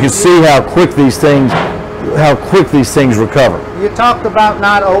 So you can see how quick these things recover. You talked about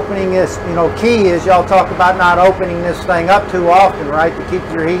not opening this. Key is y'all talk about not opening this thing up too often, right, to keep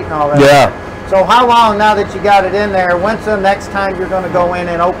your heat and all that. Yeah. So how long now that you got it in there? When's the next time you're going to go in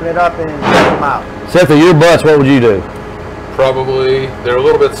and open it up and check them out? Seth, for your butts, what would you do? Probably they're a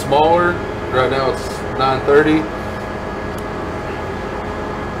little bit smaller. Right now it's 9:30.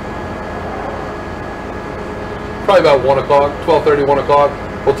 Probably about 1 o'clock, 12:30, 1 o'clock.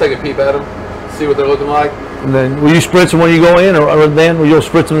 We'll take a peep at them, see what they're looking like. And then, will you spritz them when you go in, or then will you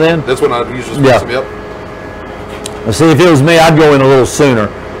spritz them then? That's when I usually spritz them. Yep. Now, see, if it was me, I'd go in a little sooner,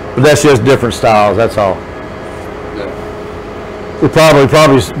 but that's just different styles. That's all. Yeah. We probably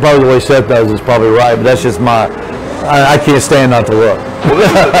the way Seth does is probably right, but that's just I can't stand not to look. Well,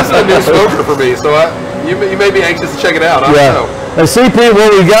 this is a new smoker for me, so you may be anxious to check it out. I don't know. Now, see, Pete, what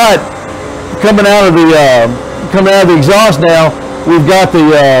we got coming out of the exhaust now, we've got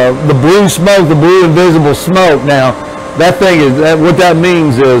the blue smoke, the blue invisible smoke. Now, that thing is what that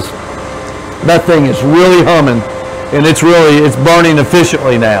means is that thing is really humming, and it's burning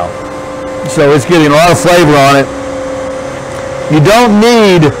efficiently now. So it's getting a lot of flavor on it. You don't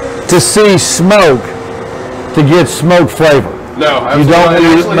need to see smoke to get smoke flavor. No, you don't.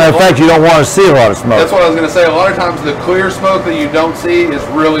 Matter of fact, you don't want to see a lot of smoke. That's what I was going to say. A lot of times, the clear smoke that you don't see is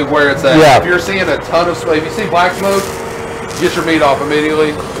really where it's at. Yeah. If you're seeing a ton of smoke, if you see black smoke, get your meat off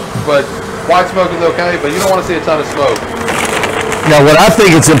immediately. But white smoke is okay, but you don't want to see a ton of smoke. Now, what I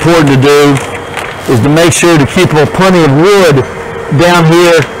think it's important to do is to make sure to keep plenty of wood down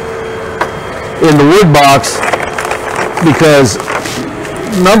here in the wood box, because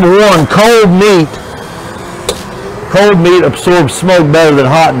number one, cold meat absorbs smoke better than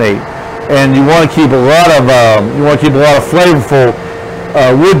hot meat, and you want to keep a lot of flavorful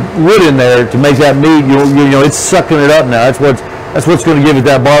wood in there to make that meat. It's sucking it up now. That's what's going to give it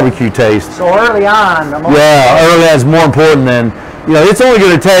that barbecue taste. So early on, early on is more important than it's only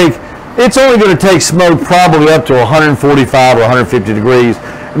going to take smoke probably up to 145 or 150 degrees,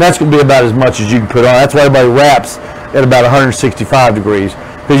 and that's going to be about as much as you can put on. That's why everybody wraps at about 165 degrees,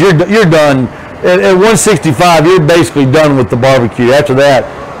 because you're done. At 165, you're basically done with the barbecue. After that,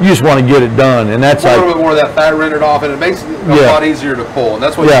 you just want to get it done, and that's a little bit more of that fat rendered off, and it makes it a lot easier to pull, and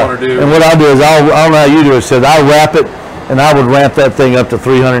that's what you want to do. And what I do is I don't know how you do it. I'll wrap it, and I would ramp that thing up to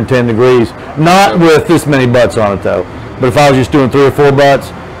 310 degrees. Not with this many butts on it though, but if I was just doing 3 or 4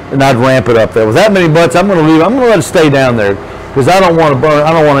 butts, and I'd ramp it up there. With that many butts, I'm going to let it stay down there, because I don't want to burn.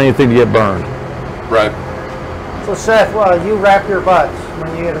 I don't want anything to get burned. Right. So Seth, you wrap your butts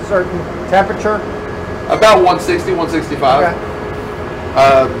when you get a certain temperature? About 160, 165. Okay.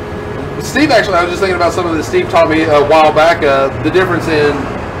 Steve, actually, I was just thinking about something that Steve taught me a while back, the difference in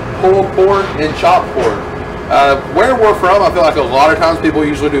pulled pork and chopped pork. Where we're from, I feel like a lot of times people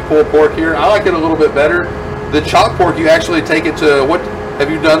usually do pulled pork here. I like it a little bit better. The chopped pork, you actually take it to, have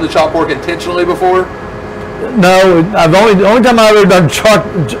you done the chopped pork intentionally before? No, the only time I've ever done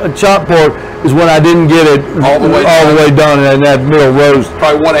chopped pork is when I didn't get it all the way done, and that middle roast.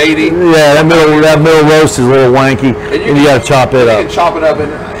 Probably 180. Yeah, that middle roast is a little wanky, and you got to chop it up. You can chop it up,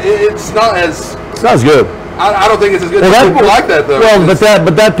 and it's not as good. I don't think it's as good. People like that though. Well,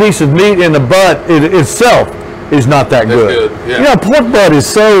 but that piece of meat in the butt itself is not that good. Yeah. Pork butt is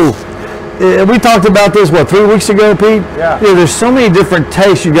so. We talked about this 3 weeks ago, Pete. Yeah. There's so many different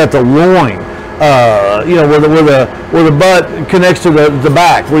tastes. You got the loin. Where the butt connects to the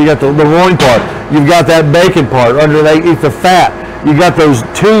back, where you got the loin part. You've got that bacon part underneath the fat. You got those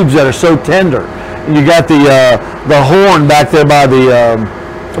tubes that are so tender. And you got the horn back there by the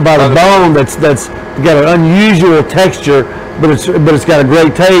bone that's got an unusual texture but it's got a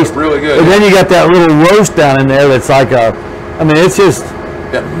great taste. Really good. And then you got that little roast down in there that's like I mean, it's just,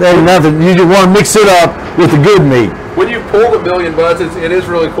 there's nothing. You just want to mix it up with the good meat. When you pull the million butts, it is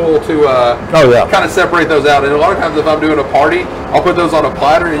really cool to kind of separate those out. And a lot of times if I'm doing a party, I'll put those on a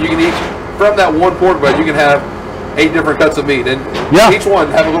platter, and you can eat from that one pork butt, you can have 8 different cuts of meat. And each one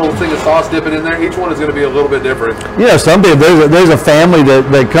have a little thing of sauce dipping in there. Each one is going to be a little bit different. Yeah, some people, there's a family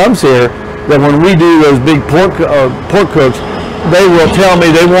that comes here that when we do those big pork cooks, they will tell me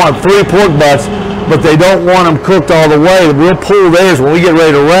they want 3 pork butts, but they don't want them cooked all the way. We'll pull theirs when we get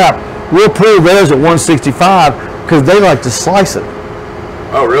ready to wrap. We'll pull theirs at 165 because they like to slice it.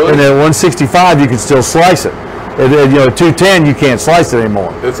 Oh, really? And at 165 you can still slice it. And, 210 you can't slice it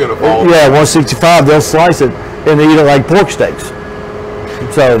anymore. It's gonna fall. Yeah, 165 they'll slice it and they eat it like pork steaks.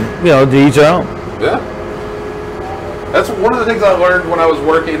 So to each their own. Yeah. That's one of the things I learned when I was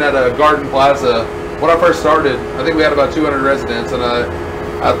working at a Garden Plaza. When I first started, I think we had about 200 residents, and I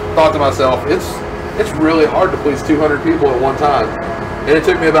thought to myself, it's really hard to please 200 people at one time. And it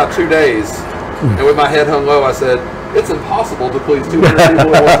took me about 2 days. And with my head hung low, I said, it's impossible to please 200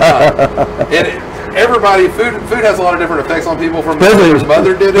 people at one time. And everybody, food has a lot of different effects on people. From his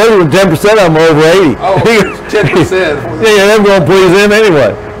mother did it. Especially when 10% of them are over 80. Oh, 10%. Yeah, they're going to please them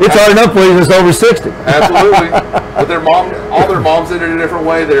anyway. It's hard enough pleasing us over 60. Absolutely. But all their moms did it a different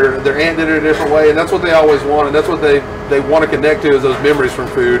way. Their aunt did it a different way, and that's what they always want, and that's what they want to connect to is those memories from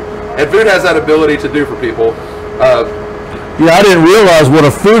food. And food has that ability to do for people. Yeah, I didn't realize what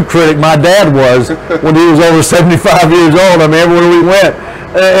a food critic my dad was when he was over 75 years old. I mean, everywhere we went,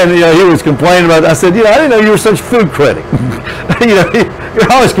 and he was complaining about. I said, I didn't know you were such a food critic.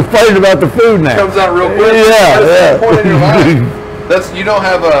 You're always complaining about the food now. It comes out real quick. Yeah. Point in your life. You don't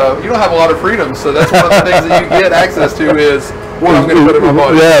have a lot of freedom, so that's one of the things that you get access to is what I'm going to put in my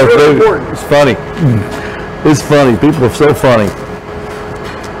body. Yeah, it's really important. It's funny. It's funny. People are so funny.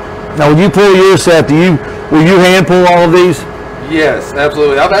 Now, when you pull yours, Seth, will you hand pull all of these? Yes,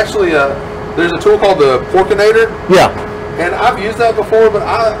 absolutely. I've actually there's a tool called the Porkinator. Yeah. And I've used that before, but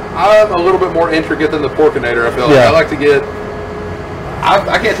I'm a little bit more intricate than the Porkinator. I feel like I like to get.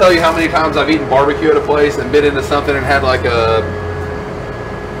 I can't tell you how many times I've eaten barbecue at a place and bit into something and had like a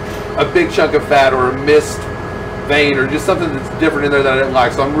big chunk of fat or a missed vein or just something that's different in there that I didn't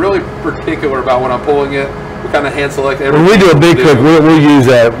like. So I'm really particular about when I'm pulling it. We kind of hand select everything. When we do a big cook, we'll use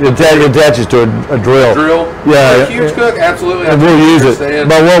that. It attaches to a drill. Drill? Yeah. A huge cook? Absolutely. And we'll use it.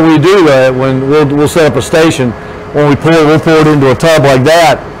 But what we do, when we'll set up a station, when we pull it, we'll pour it into a tub like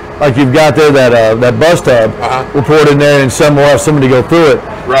that, like you've got there, that buzz tub. We'll pour it in there and we'll have somebody go through it.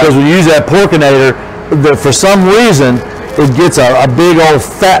 Because we use that Porkinator, for some reason, it gets a big old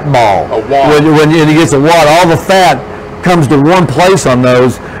fat ball. A wad. When it gets a wad, all the fat comes to one place on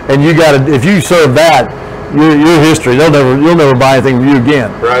those, and if you serve that, your history, you'll never buy anything from you again.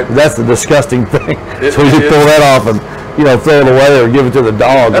 Right. That's the disgusting thing. So you pull that off and throw it away or give it to the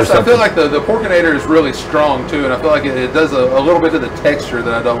dog or something. I feel like the Porkinator is really strong too, and I feel like it does a little bit to the texture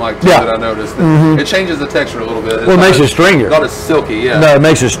that I don't like too. That I noticed. It changes the texture a little bit. Well, it makes it stringier. Not as silky. Yeah. No, it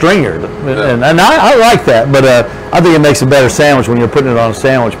makes it stringier, and I like that. But I think it makes a better sandwich when you're putting it on a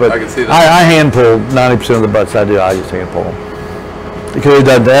sandwich. But I can see that. I hand pull 90% of the butts I do. I just hand pull them because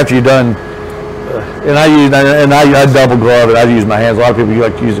after you're done. And I double glove it. I use my hands. A lot of people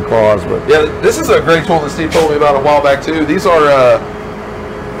like to use the claws, but yeah, this is a great tool that Steve told me about a while back too. These are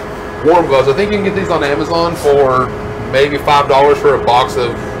warm gloves. I think you can get these on Amazon for maybe $5 for a box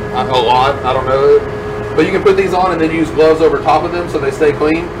of a lot. I don't know, but you can put these on and then use gloves over top of them so they stay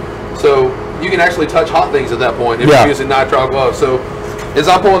clean. So you can actually touch hot things at that point if you're using nitrile gloves. So as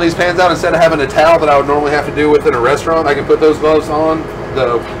I'm pulling these pans out, instead of having a towel that I would normally have to do with in a restaurant, I can put those gloves on.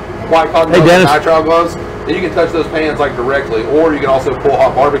 The white cotton gloves and nitrile gloves, and you can touch those pans like directly, or you can also pull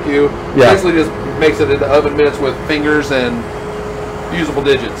hot barbecue. Basically just makes it into oven mitts with fingers and usable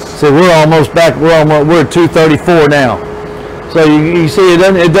digits. So we're almost back. We're at 234 now. So you see,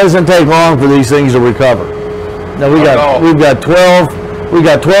 it doesn't take long for these things to recover. Now we've got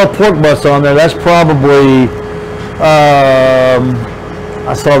 12 pork butts on there. That's probably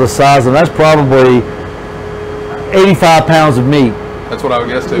I saw the size of them. That's probably 85 pounds of meat. That's what I would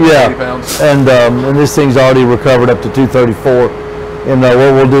guess too. 80 pounds. And this thing's already recovered up to 234. And what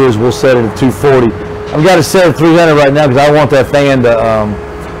we'll do is we'll set it at 240. I've got it set at 300 right now because I want that fan to.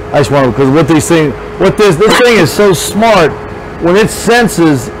 I just want to, because with these things, this thing is so smart. When it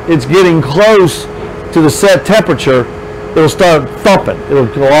senses it's getting close to the set temperature, it'll start thumping. It'll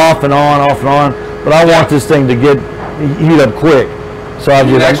go off and on, off and on. But I want this thing to heat up quick. So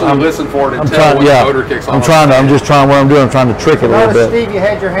you can actually listen for it and tell when the motor kicks on. I'm just trying what I'm doing. I'm trying to trick it a little bit. Steve, you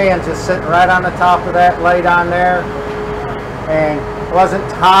had your hand just sitting right on the top of that, laid on there. and wasn't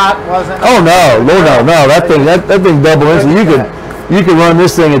hot, wasn't. Oh no, no. That thing double insulated. You could run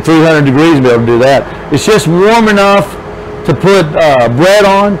this thing at 300 degrees and be able to do that. It's just warm enough to put bread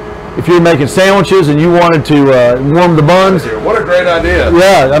on. If you're making sandwiches and you wanted to warm the buns. What a great idea.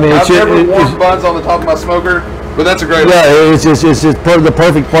 Yeah, I mean, I've never warmed buns on the top of my smoker, but that's a great idea. Yeah, it's just the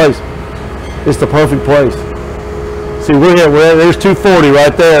perfect place. It's the perfect place. See, we're here. There's 240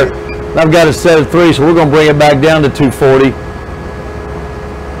 right there. I've got it set at 3, so we're going to bring it back down to 240.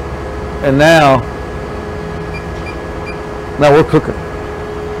 And now we're cooking.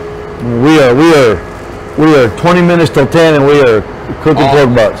 We are 20 minutes till 10, and we are cooking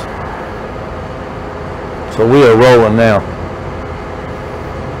pork butts. So we are rolling now.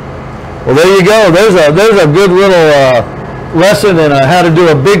 Well, there you go. There's a good little lesson in how to do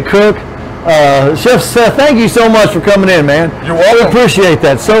a big cook. Chef Seth, thank you so much for coming in, man. You're welcome. I appreciate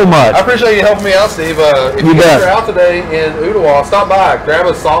that so much. I appreciate you helping me out, Steve. If you guys are out today in Ooltewah, stop by, grab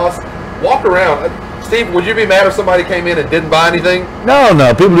a sauce, walk around. Steve, would you be mad if somebody came in and didn't buy anything? No,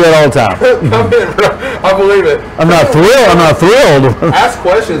 people do that all the time. Come in, bro. I believe it. I'm not thrilled. Ask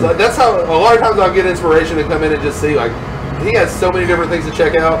questions. That's how a lot of times I'll get inspiration to come in and just see, like, he has so many different things to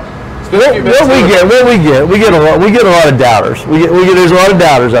check out. What we get a lot of doubters. There's a lot of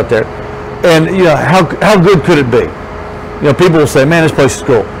doubters out there. And you know, how good could it be? You know, people will say, man, this place is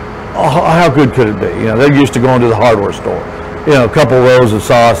cool. Oh, how good could it be? You know, they're used to going to the hardware store. You know, a couple rows of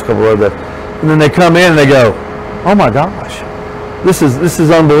sauce, a couple rows of that. And then they come in and they go, oh my gosh, this is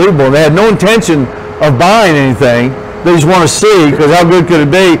unbelievable. And they had no intention of buying anything. They just want to see, because how good could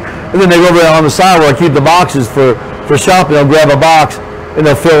it be? And then they go over there on the side where I keep the boxes for shopping. They'll grab a box and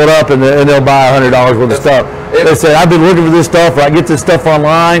they'll fill it up and they'll buy $100 worth of stuff. They say, I've been looking for this stuff, or I get this stuff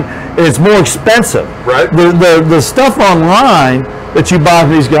online, and it's more expensive. Right. The stuff online that you buy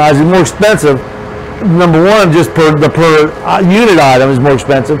from these guys is more expensive. Number one, just per unit item is more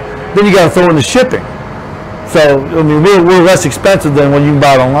expensive. Then you got to throw in the shipping. So I mean, we're less expensive than when you can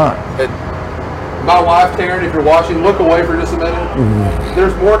buy it online. My wife, Taryn, if you're watching, look away for just a minute. Mm-hmm.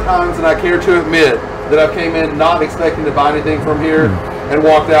 There's more times than I care to admit that I came in not expecting to buy anything from here and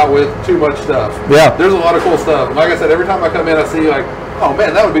walked out with too much stuff. Yeah. There's a lot of cool stuff. Like I said, every time I come in, I see like, oh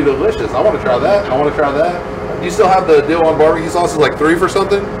man, that would be delicious. I want to try that. I want to try that. Do you still have the deal on barbecue sauces, like 3 for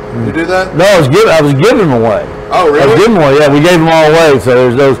something? You do that? No, I was giving them away. Oh, really? I was giving them away. Yeah, we gave them all away. So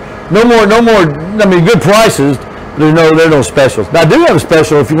there's those. No more. I mean, good prices. There's no specials. Now, I do have a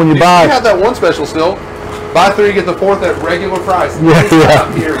special when you buy. You have that one special still. Buy 3, get the 4th at regular price. Yeah.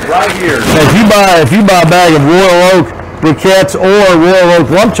 Here, right here. Now, if you buy a bag of Royal Oak briquettes or Royal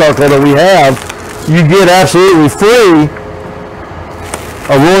Oak lump charcoal that we have, you get absolutely free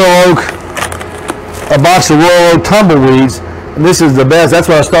a box of Royal Oak tumbleweeds. And this is the best. That's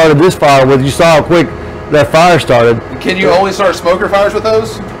what I started this fire with. You saw how quick that fire started. Can you only start smoker fires with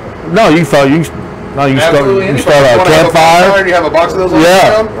those? No, you start a campfire. Do you have a box of those?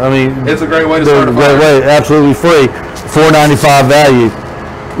 Yeah, I mean, it's a great way to start a fire. Great way, absolutely free, $4.95 value.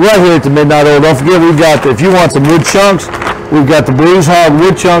 Right here at the Midnight Oil. Don't forget, we've got if you want some wood chunks, we've got the Bruise Hog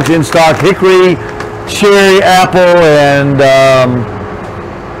wood chunks in stock. Hickory, cherry, apple, and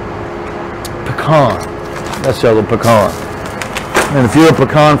pecan. That's a little pecan. And if you're a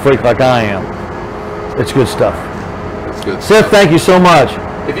pecan freak like I am, it's good stuff. It's good. Seth, thank you so much.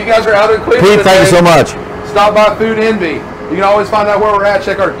 If you guys are out in Cleveland Pete, thank you so much. Stop by Food Envy. You can always find out where we're at.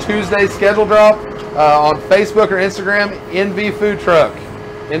 Check our Tuesday schedule drop on Facebook or Instagram. Envy Food Truck.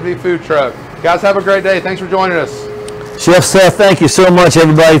 Envy Food Truck. Guys, have a great day. Thanks for joining us. Chef Seth, thank you so much,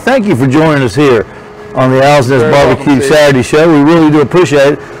 everybody. Thank you for joining us here on the Owl's Nest Barbecue Saturday Show. We really do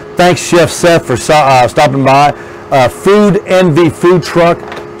appreciate it. Thanks, Chef Seth, for stopping by. Food Envy Food Truck.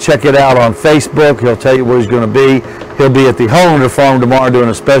 Check it out on Facebook. He'll tell you where he's going to be. He'll be at the Hollander Farm tomorrow doing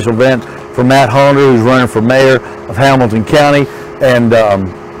a special event for Matt Hollander, who's running for mayor of Hamilton County, and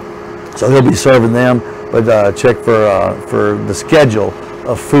so he'll be serving them. But check for the schedule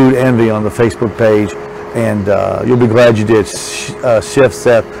of Food Envy on the Facebook page, and you'll be glad you did. Chef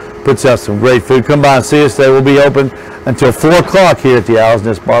Seth puts out some great food. Come by and see us. They will be open until 4 o'clock here at the Owl's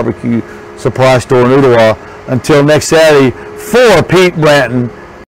Nest Barbecue Supply Store in Ooltewah. Until next Saturday, for Pete Branton